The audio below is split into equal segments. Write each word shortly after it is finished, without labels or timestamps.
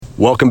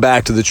Welcome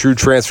back to the True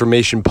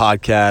Transformation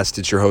Podcast.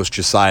 It's your host,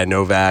 Josiah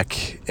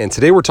Novak. And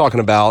today we're talking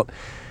about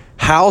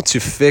how to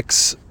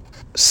fix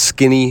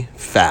skinny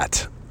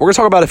fat. We're going to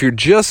talk about if you're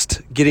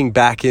just getting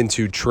back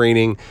into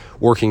training,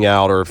 working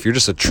out, or if you're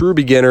just a true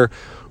beginner,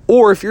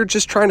 or if you're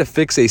just trying to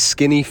fix a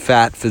skinny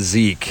fat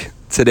physique.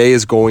 Today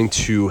is going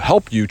to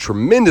help you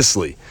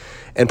tremendously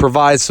and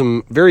provide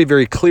some very,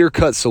 very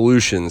clear-cut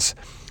solutions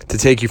to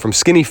take you from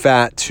skinny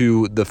fat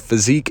to the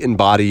physique and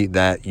body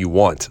that you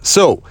want.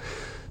 So,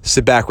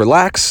 sit back,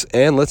 relax,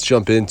 and let's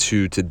jump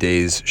into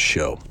today's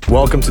show.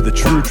 Welcome to the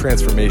True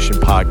Transformation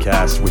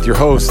Podcast with your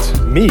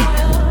host, me,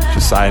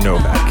 Josiah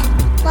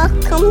Novak.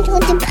 Welcome to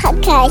the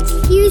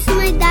podcast. Here's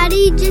my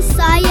daddy,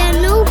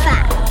 Josiah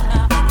Novak.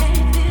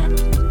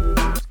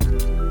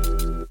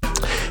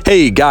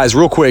 Hey guys,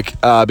 real quick,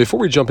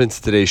 before we jump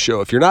into today's show,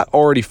 if you're not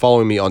already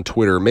following me on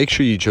Twitter, make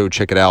sure you go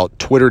check it out,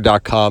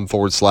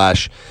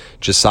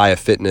 twitter.com/Josiah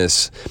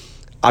Fitness.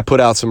 I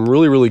put out some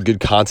really, really good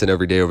content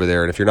every day over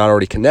there. And if you're not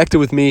already connected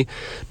with me,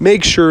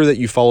 make sure that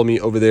you follow me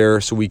over there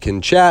so we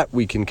can chat,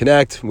 we can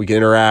connect, we can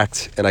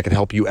interact, and I can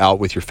help you out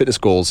with your fitness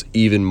goals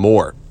even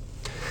more.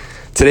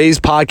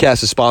 Today's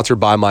podcast is sponsored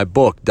by my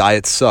book,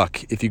 Diet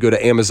Suck. If you go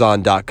to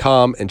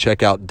Amazon.com and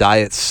check out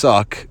Diet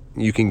Suck,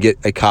 you can get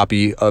a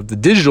copy of the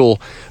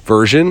digital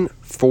version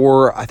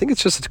for, I think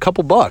it's just a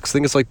couple bucks. I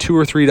think it's like $2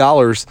 or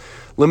 $3,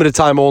 limited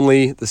time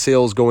only. The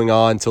sale is going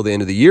on until the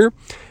end of the year,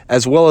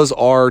 as well as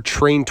our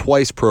Train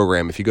Twice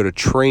program. If you go to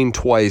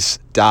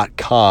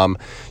traintwice.com,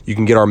 you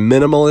can get our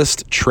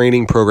minimalist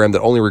training program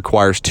that only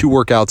requires 2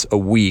 workouts a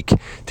week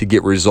to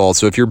get results.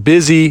 So if you're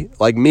busy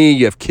like me,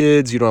 you have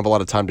kids, you don't have a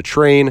lot of time to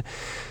train,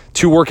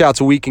 2 workouts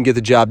a week can get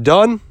the job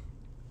done.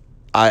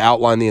 I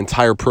outline the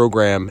entire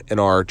program in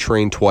our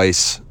Train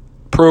Twice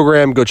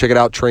program. Go check it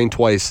out,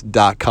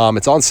 traintwice.com.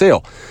 It's on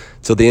sale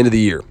till the end of the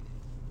year.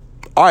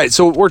 All right,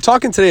 so we're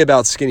talking today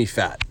about skinny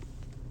fat.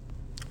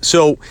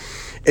 So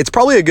it's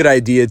probably a good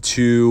idea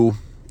to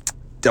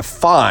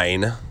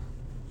define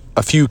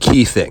a few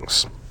key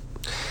things.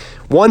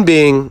 One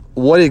being,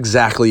 what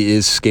exactly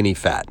is skinny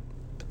fat?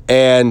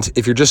 And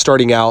if you're just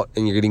starting out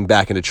and you're getting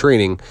back into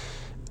training,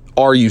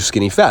 are you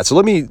skinny fat? So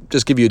let me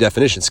just give you a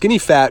definition. Skinny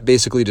fat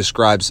basically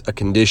describes a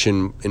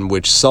condition in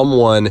which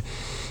someone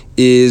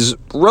is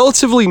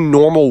relatively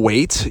normal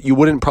weight. You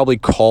wouldn't probably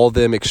call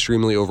them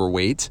extremely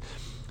overweight,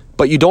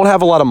 but you don't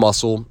have a lot of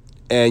muscle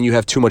and you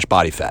have too much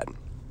body fat.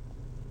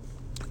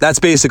 That's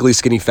basically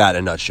skinny fat in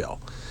a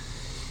nutshell.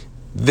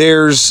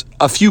 There's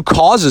a few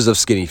causes of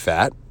skinny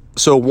fat.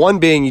 So one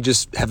being you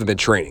just haven't been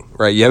training,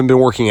 right? You haven't been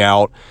working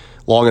out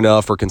long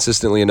enough or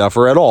consistently enough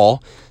or at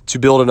all to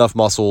build enough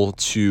muscle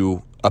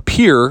to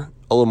appear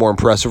a little more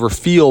impressive or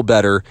feel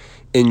better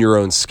in your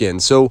own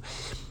skin. So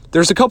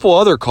there's a couple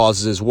other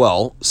causes as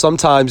well.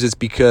 Sometimes it's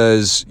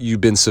because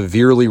you've been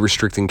severely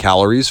restricting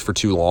calories for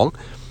too long.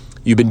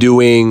 You've been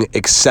doing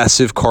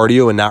excessive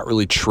cardio and not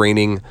really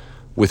training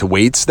with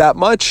weights that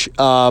much.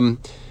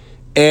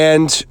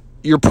 And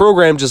your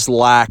program just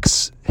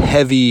lacks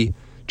heavy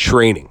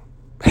training,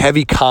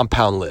 heavy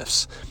compound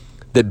lifts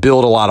that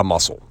build a lot of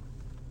muscle.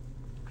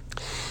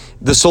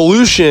 The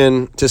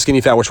solution to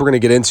skinny fat, which we're going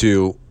to get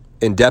into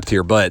in depth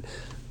here, but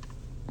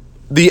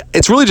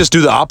it's really just do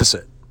the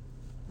opposite.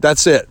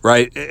 That's it,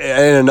 right?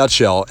 In a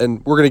nutshell.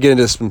 And we're going to get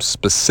into some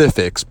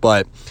specifics,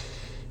 but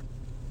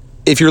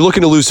if you're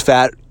looking to lose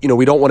fat,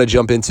 we don't want to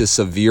jump into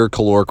severe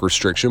caloric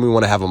restriction. We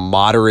want to have a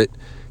moderate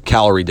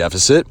calorie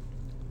deficit.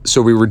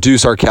 So we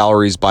reduce our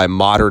calories by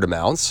moderate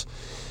amounts.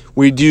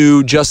 We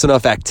do just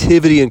enough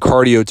activity and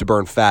cardio to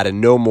burn fat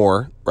and no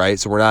more, right?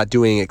 So we're not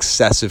doing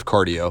excessive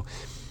cardio.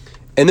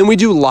 And then we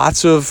do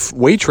lots of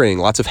weight training,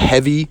 lots of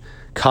heavy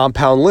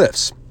compound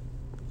lifts.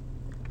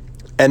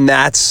 And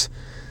that's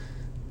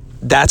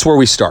where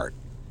we start.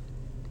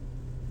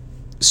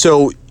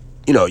 So,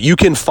 you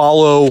can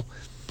follow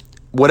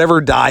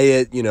whatever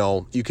diet,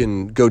 you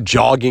can go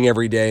jogging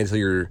every day until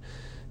you're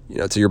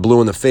blue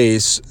in the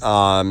face.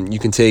 You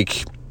can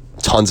take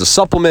tons of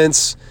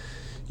supplements.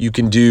 You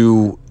can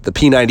do the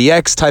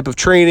P90X type of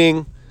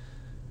training,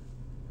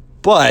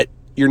 but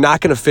you're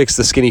not going to fix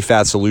the skinny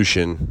fat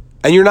solution.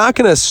 And you're not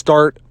going to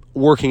start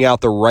working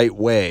out the right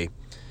way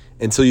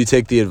until you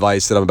take the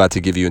advice that I'm about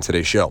to give you in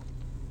today's show.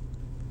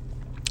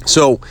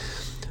 So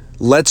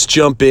let's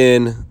jump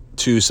in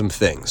to some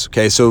things.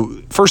 Okay.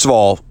 So first of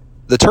all,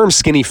 the term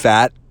skinny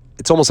fat,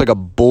 it's almost like a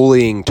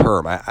bullying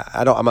term.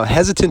 I'm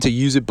hesitant to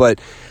use it, but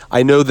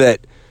I know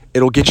that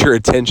it'll get your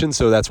attention.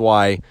 So that's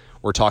why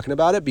we're talking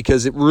about it,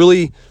 because it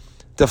really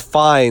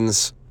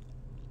defines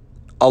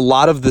a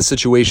lot of the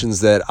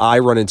situations that I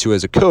run into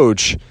as a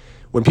coach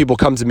when people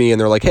come to me and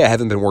they're like, hey, I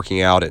haven't been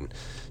working out in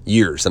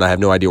years and I have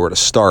no idea where to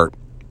start.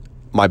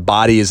 My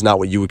body is not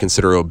what you would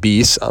consider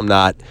obese. I'm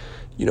not,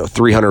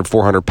 300,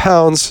 400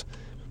 pounds,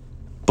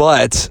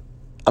 but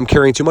I'm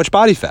carrying too much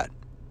body fat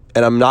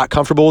and I'm not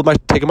comfortable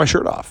with taking my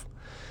shirt off.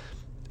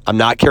 I'm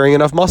not carrying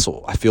enough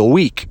muscle. I feel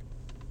weak.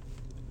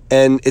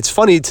 And it's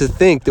funny to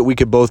think that we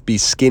could both be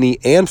skinny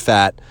and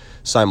fat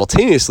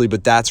simultaneously,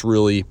 but that's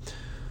really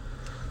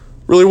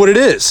what it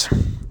is.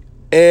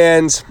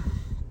 And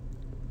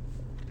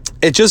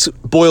it just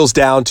boils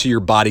down to your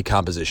body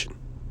composition.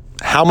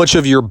 How much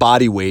of your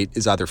body weight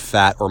is either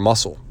fat or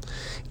muscle?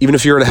 Even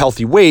if you're at a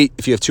healthy weight,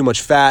 if you have too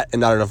much fat and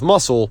not enough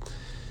muscle,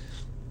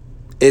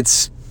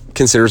 it's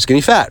considered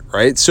skinny fat,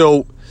 right?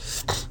 So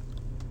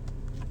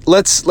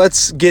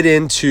let's get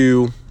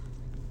into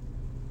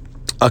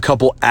a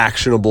couple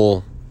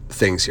actionable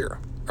things here,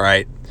 all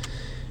right?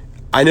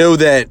 I know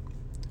that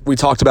we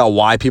talked about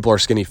why people are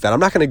skinny fat. I'm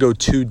not going to go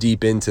too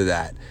deep into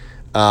that.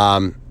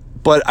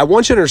 But I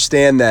want you to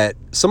understand that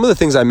some of the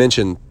things I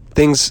mentioned,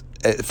 things,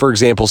 for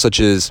example, such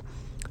as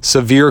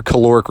severe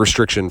caloric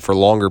restriction for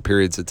longer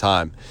periods of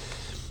time,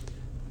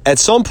 at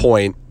some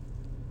point,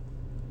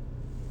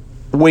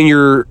 when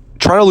you're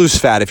trying to lose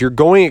fat, if you're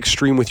going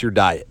extreme with your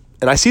diet,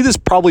 and I see this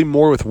probably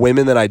more with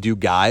women than I do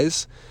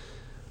guys,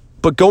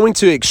 but going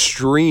to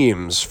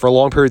extremes for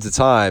long periods of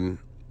time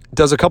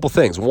does a couple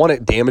things. One,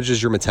 it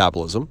damages your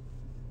metabolism.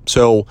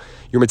 So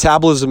your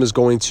metabolism is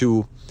going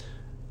to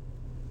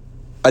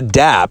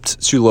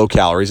adapt to low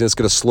calories, and it's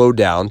going to slow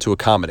down to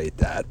accommodate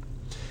that.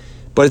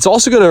 But it's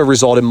also going to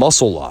result in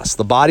muscle loss.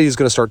 The body is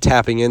going to start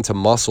tapping into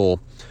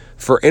muscle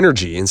for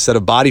energy instead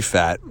of body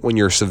fat when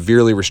you're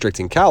severely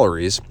restricting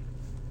calories.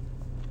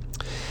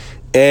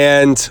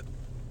 And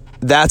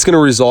that's going to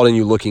result in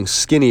you looking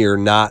skinnier,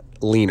 not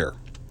leaner.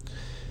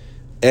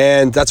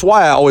 And that's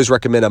why I always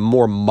recommend a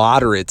more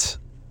moderate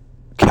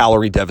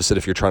calorie deficit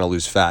if you're trying to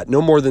lose fat.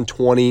 No more than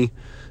 20,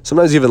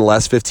 sometimes even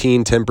less,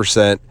 15,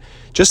 10%.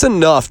 Just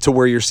enough to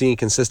where you're seeing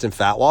consistent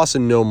fat loss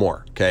and no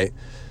more, okay?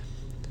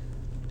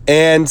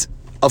 And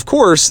of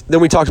course, then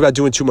we talked about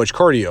doing too much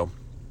cardio.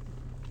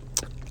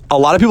 A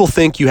lot of people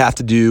think you have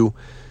to do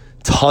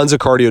tons of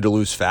cardio to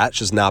lose fat.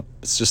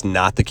 It's just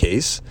not the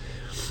case.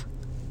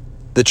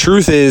 The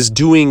truth is,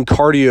 doing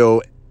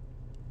cardio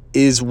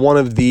is one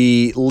of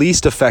the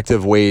least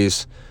effective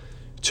ways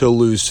to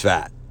lose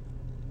fat.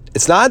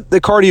 It's not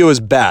that cardio is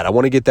bad. I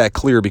want to get that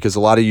clear because a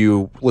lot of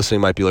you listening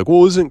might be like,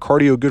 well, isn't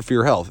cardio good for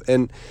your health?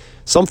 And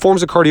some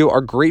forms of cardio are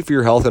great for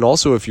your health. And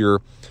also if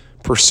you're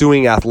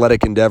pursuing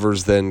athletic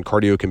endeavors, then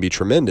cardio can be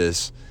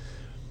tremendous.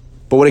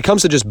 But when it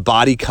comes to just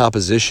body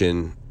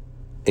composition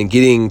and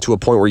getting to a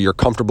point where you're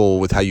comfortable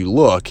with how you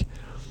look,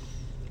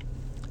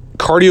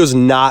 cardio is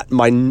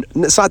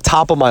it's not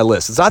top of my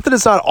list. It's not that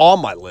it's not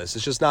on my list.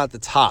 It's just not the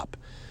top.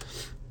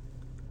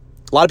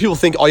 A lot of people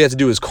think all you have to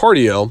do is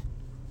cardio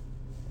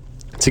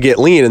to get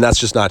lean, and that's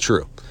just not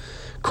true.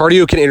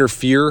 Cardio can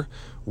interfere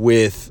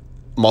with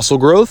muscle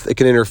growth. It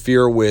can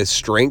interfere with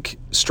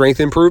strength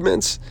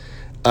improvements.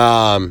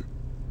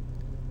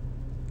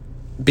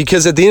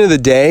 Because at the end of the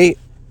day,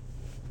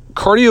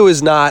 cardio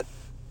is not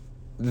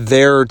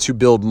there to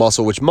build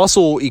muscle, which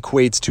muscle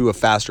equates to a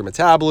faster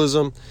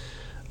metabolism,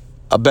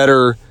 a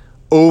better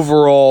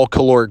overall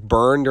caloric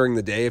burn during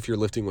the day if you're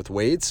lifting with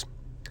weights.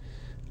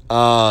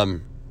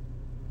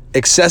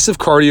 Excessive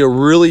cardio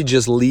really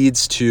just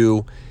leads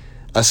to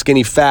a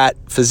skinny fat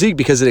physique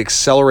because it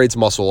accelerates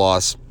muscle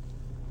loss,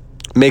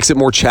 makes it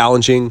more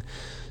challenging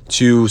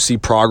to see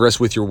progress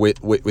with your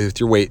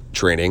weight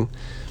training,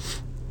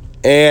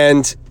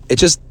 and it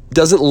just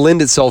doesn't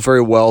lend itself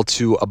very well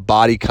to a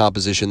body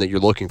composition that you're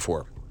looking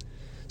for.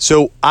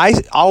 So I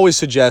always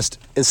suggest,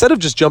 instead of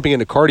just jumping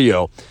into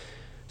cardio,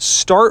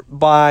 start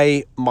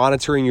by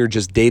monitoring your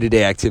just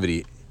day-to-day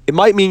activity. It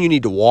might mean you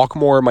need to walk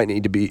more. It might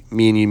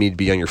mean you need to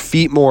be on your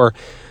feet more.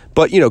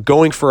 But,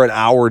 going for an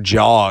hour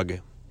jog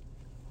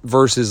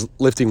versus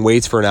lifting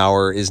weights for an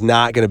hour is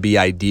not going to be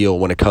ideal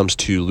when it comes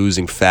to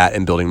losing fat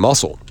and building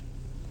muscle.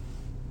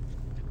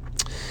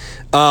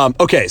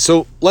 Okay,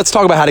 so let's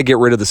talk about how to get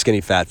rid of the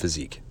skinny fat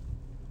physique.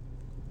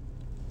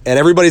 And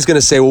everybody's going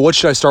to say, well, what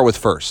should I start with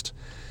first?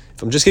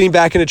 If I'm just getting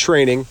back into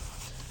training,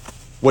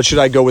 what should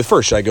I go with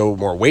first? Should I go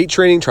more weight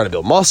training, trying to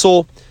build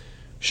muscle?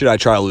 Should I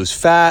try to lose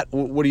fat?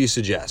 What do you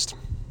suggest?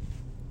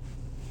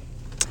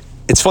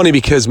 It's funny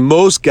because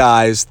most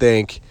guys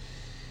think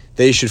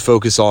they should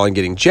focus on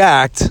getting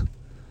jacked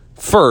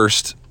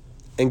first,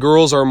 and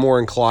girls are more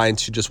inclined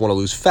to just want to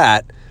lose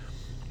fat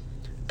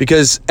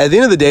because at the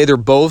end of the day, they're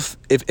both,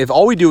 if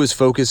all we do is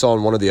focus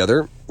on one or the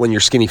other, when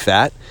you're skinny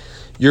fat,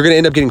 you're going to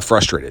end up getting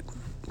frustrated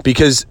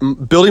because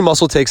building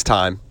muscle takes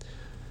time.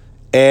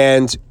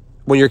 And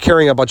when you're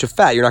carrying a bunch of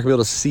fat, you're not going to be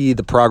able to see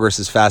the progress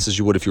as fast as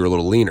you would if you were a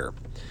little leaner.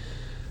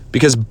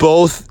 Because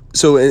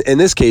so in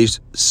this case,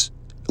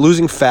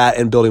 losing fat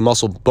and building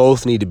muscle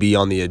both need to be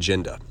on the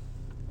agenda.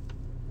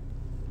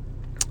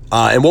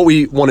 And what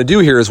we want to do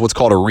here is what's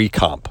called a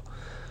recomp.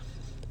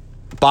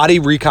 Body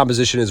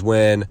recomposition is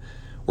when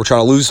we're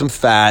trying to lose some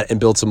fat and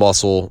build some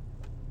muscle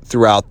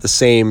throughout the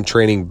same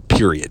training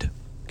period.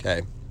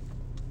 Okay.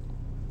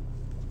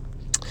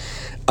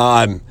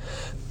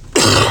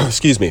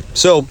 Excuse me.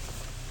 So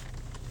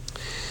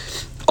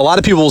a lot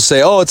of people will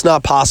say, oh, it's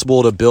not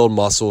possible to build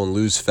muscle and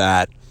lose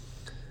fat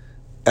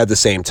at the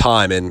same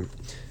time. And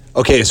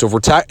okay, so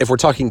if we're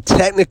talking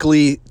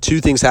technically two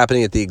things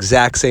happening at the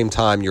exact same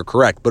time, you're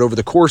correct. But over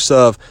the course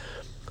of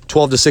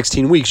 12 to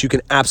 16 weeks, you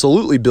can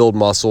absolutely build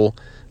muscle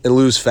and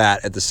lose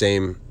fat at the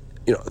same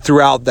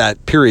throughout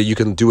that period, you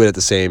can do it at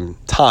the same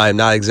time,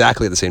 not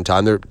exactly at the same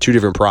time. They're two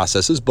different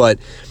processes, but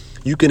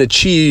you can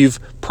achieve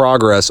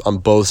progress on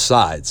both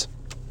sides,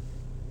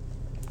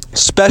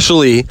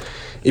 especially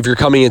if you're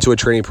coming into a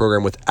training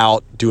program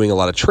without doing a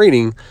lot of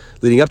training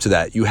leading up to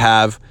that. You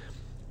have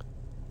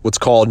what's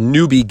called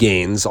newbie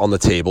gains on the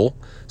table.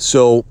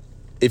 So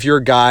if you're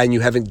a guy and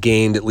you haven't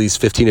gained at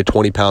least 15 to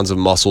 20 pounds of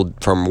muscle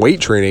from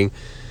weight training,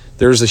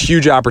 there's a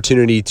huge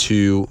opportunity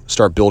to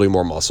start building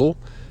more muscle.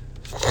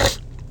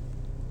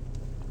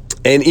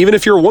 And even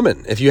if you're a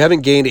woman, if you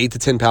haven't gained 8 to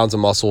 10 pounds of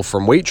muscle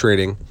from weight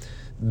training,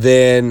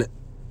 then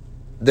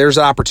there's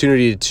an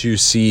opportunity to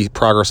see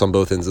progress on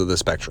both ends of the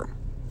spectrum.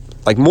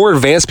 Like more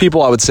advanced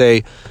people, I would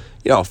say,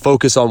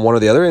 focus on one or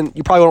the other, and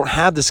you probably don't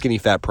have the skinny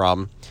fat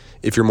problem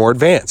if you're more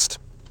advanced.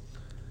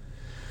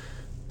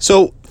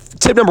 So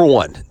tip number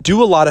 1,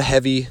 do a lot of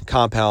heavy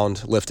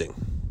compound lifting.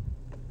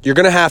 You're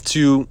going to have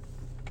to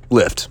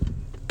lift,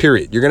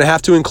 period. You're going to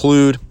have to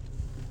include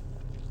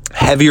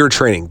heavier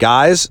training.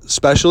 Guys,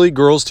 especially,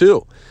 girls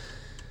too.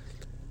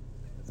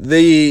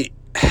 The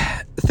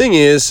thing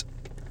is,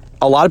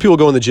 a lot of people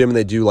go in the gym and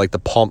they do like the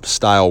pump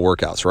style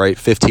workouts, right?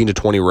 15 to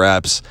 20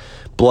 reps.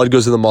 Blood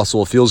goes in the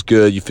muscle. It feels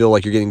good. You feel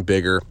like you're getting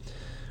bigger.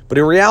 But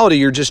in reality,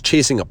 you're just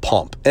chasing a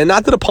pump. And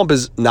not that a pump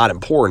is not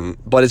important,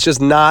 but it's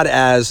just not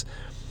as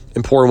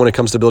important when it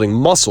comes to building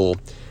muscle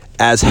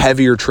as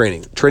heavier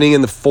training. Training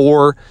in the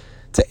 4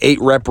 to 8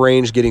 rep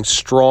range, getting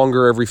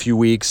stronger every few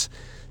weeks.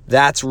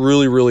 That's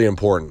really, really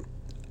important.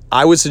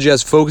 I would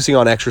suggest focusing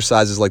on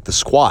exercises like the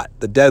squat,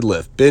 the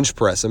deadlift, bench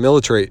press, a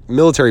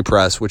military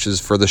press, which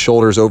is for the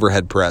shoulders,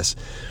 overhead press,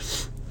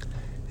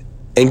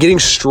 and getting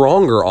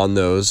stronger on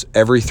those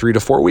every 3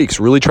 to 4 weeks.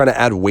 Really trying to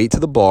add weight to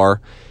the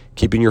bar,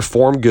 keeping your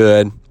form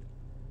good,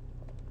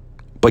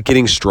 but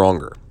getting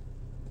stronger.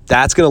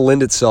 That's going to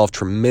lend itself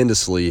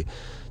tremendously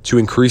to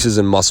increases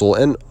in muscle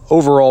and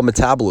overall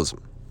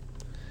metabolism.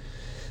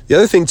 The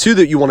other thing too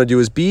that you want to do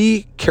is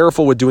be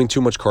careful with doing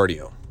too much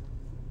cardio.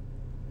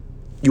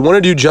 You want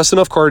to do just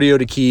enough cardio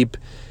to keep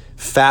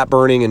fat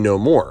burning and no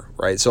more,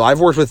 right? So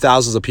I've worked with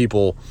thousands of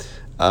people,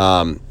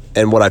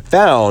 and what I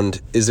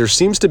found is there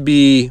seems to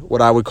be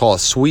what I would call a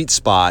sweet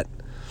spot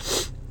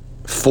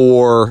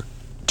for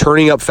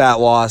turning up fat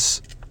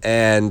loss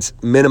and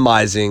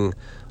minimizing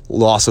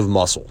loss of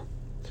muscle.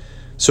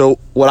 So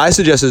what I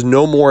suggest is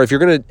no more, if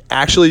you're going to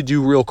actually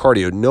do real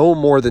cardio, no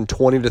more than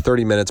 20 to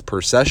 30 minutes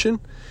per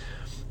session,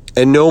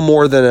 and no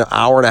more than an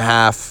hour and a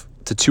half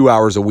to 2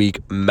 hours a week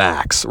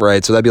max,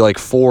 right? So that'd be like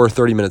 4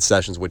 30-minute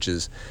sessions, which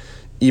is,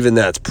 even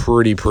that's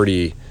pretty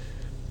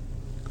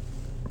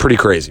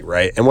crazy,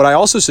 right? And what I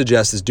also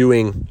suggest is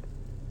doing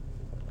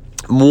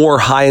more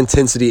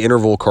high-intensity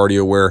interval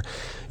cardio where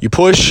you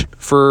push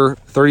for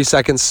 30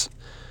 seconds,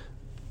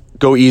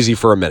 go easy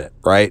for a minute,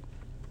 right?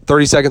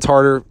 30 seconds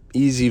harder,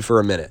 easy for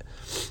a minute.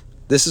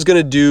 This is going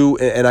to do,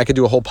 and I could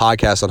do a whole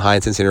podcast on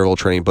high-intensity interval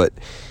training, but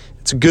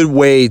it's a good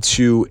way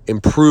to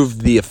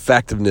improve the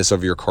effectiveness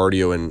of your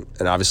cardio and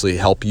obviously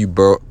help you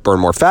burn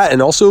more fat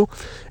and also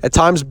at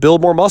times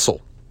build more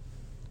muscle.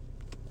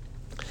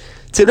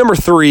 Tip number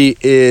 3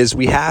 is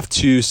we have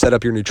to set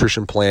up your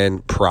nutrition plan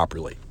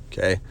properly,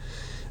 okay?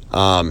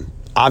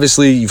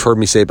 Obviously, you've heard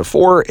me say it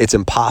before, it's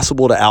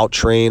impossible to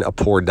out-train a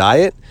poor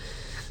diet.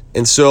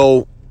 And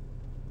so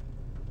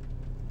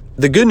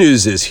the good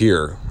news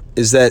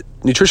is that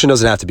nutrition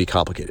doesn't have to be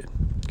complicated,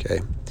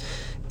 okay?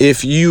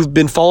 If you've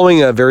been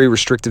following a very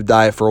restrictive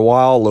diet for a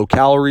while, low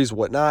calories,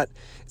 whatnot,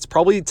 it's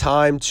probably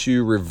time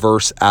to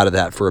reverse out of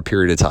that for a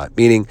period of time,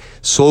 meaning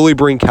slowly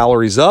bring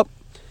calories up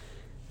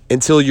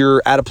until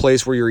you're at a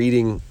place where you're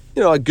eating,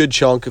 a good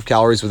chunk of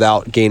calories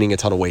without gaining a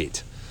ton of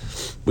weight.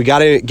 We got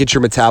to get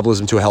your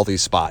metabolism to a healthy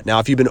spot. Now,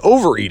 if you've been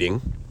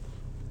overeating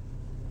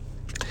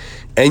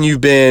and you've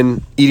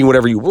been eating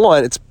whatever you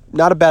want, it's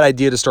not a bad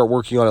idea to start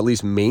working on at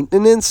least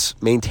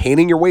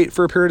maintaining your weight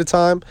for a period of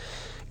time,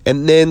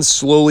 and then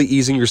slowly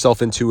easing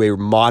yourself into a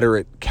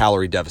moderate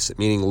calorie deficit,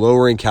 meaning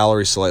lowering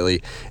calories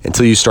slightly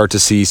until you start to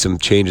see some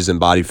changes in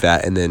body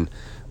fat, and then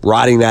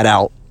riding that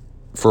out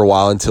for a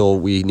while until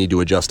we need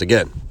to adjust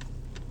again.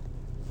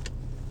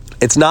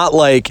 It's not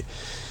like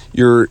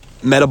your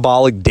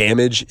metabolic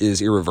damage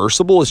is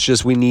irreversible. It's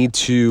just we need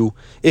to,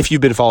 if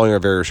you've been following a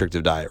very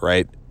restrictive diet,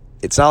 right?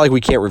 It's not like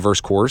we can't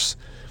reverse course.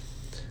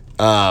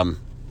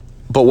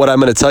 But what I'm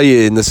going to tell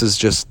you, and this is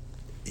just,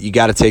 you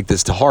got to take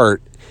this to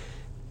heart,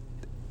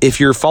 if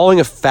you're following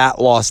a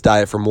fat loss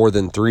diet for more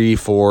than 3,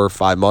 4,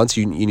 5 months,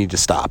 you need to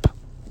stop,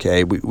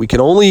 okay? We can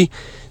only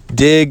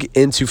dig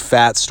into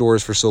fat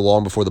stores for so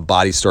long before the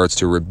body starts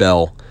to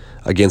rebel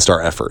against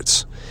our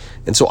efforts.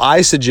 And so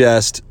I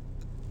suggest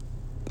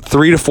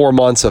 3 to 4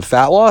 months of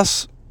fat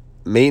loss,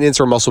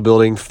 maintenance or muscle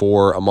building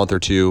for a month or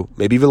 2,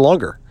 maybe even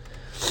longer.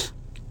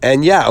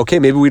 And yeah, okay,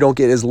 maybe we don't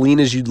get as lean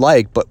as you'd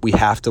like, but we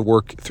have to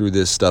work through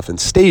this stuff in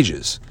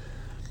stages.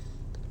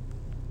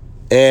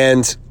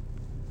 And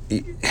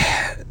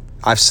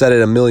I've said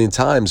it a million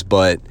times,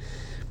 but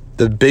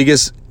the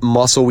biggest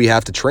muscle we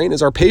have to train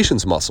is our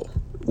patience muscle.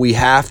 We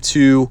have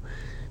to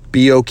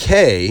be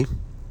okay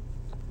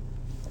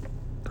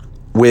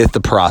with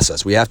the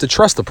process. We have to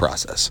trust the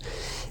process.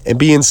 And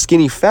being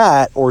skinny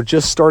fat or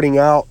just starting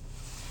out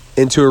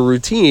into a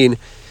routine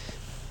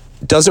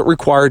doesn't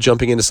require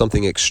jumping into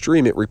something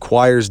extreme. It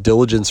requires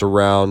diligence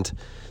around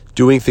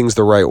doing things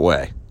the right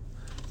way.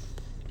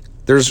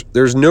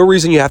 There's no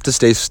reason you have to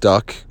stay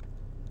stuck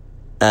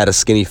at a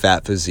skinny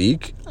fat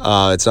physique.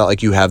 It's not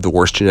like you have the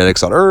worst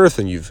genetics on earth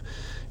and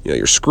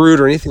you're screwed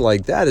or anything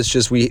like that. It's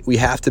just we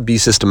have to be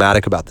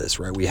systematic about this,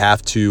 right? We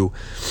have to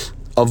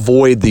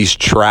avoid these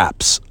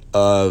traps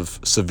of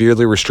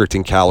severely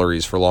restricting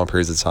calories for long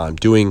periods of time,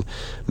 doing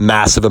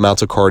massive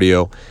amounts of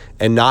cardio,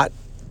 and not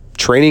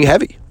training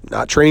heavy,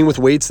 not training with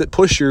weights that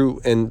push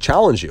you and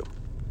challenge you.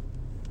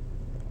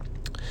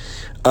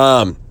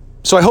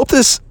 So I hope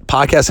this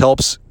podcast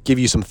helps give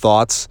you some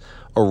thoughts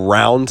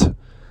around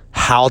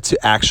how to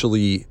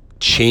actually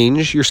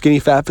change your skinny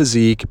fat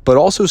physique, but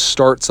also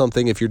start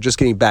something if you're just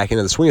getting back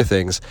into the swing of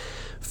things,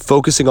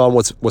 focusing on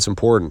what's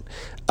important.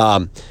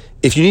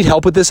 If you need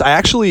help with this,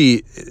 I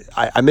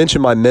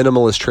mentioned my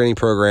minimalist training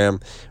program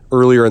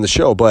earlier in the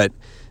show, but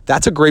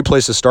that's a great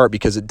place to start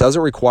because it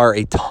doesn't require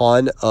a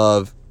ton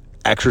of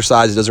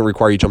exercise. It doesn't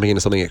require you jumping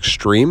into something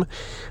extreme.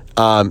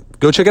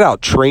 Go check it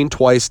out,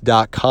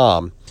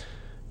 traintwice.com.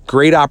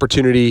 Great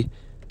opportunity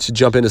to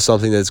jump into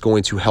something that's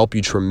going to help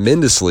you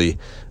tremendously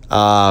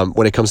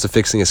when it comes to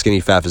fixing a skinny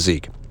fat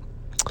physique.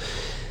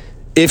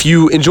 If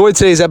you enjoyed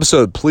today's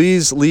episode,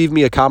 please leave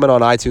me a comment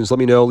on iTunes. Let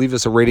me know. Leave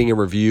us a rating and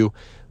review.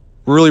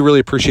 Really, really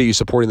appreciate you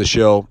supporting the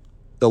show.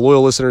 The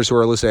loyal listeners who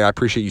are listening, I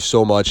appreciate you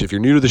so much. If you're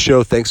new to the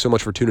show, thanks so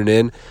much for tuning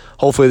in.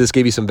 Hopefully this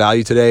gave you some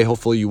value today.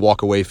 Hopefully you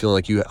walk away feeling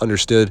like you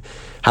understood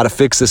how to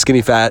fix the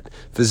skinny fat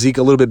physique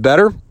a little bit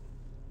better.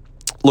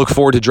 Look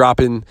forward to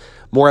dropping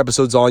more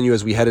episodes on you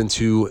as we head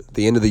into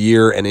the end of the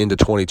year and into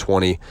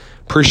 2020.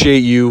 Appreciate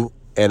you,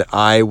 and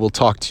I will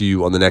talk to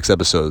you on the next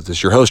episode. This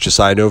is your host,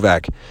 Josiah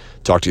Novak.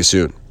 Talk to you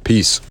soon.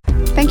 Peace.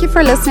 Thank you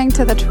for listening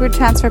to the True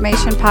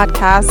Transformation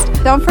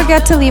Podcast. Don't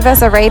forget to leave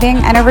us a rating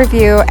and a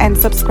review and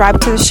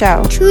subscribe to the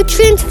show. True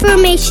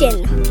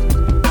transformation.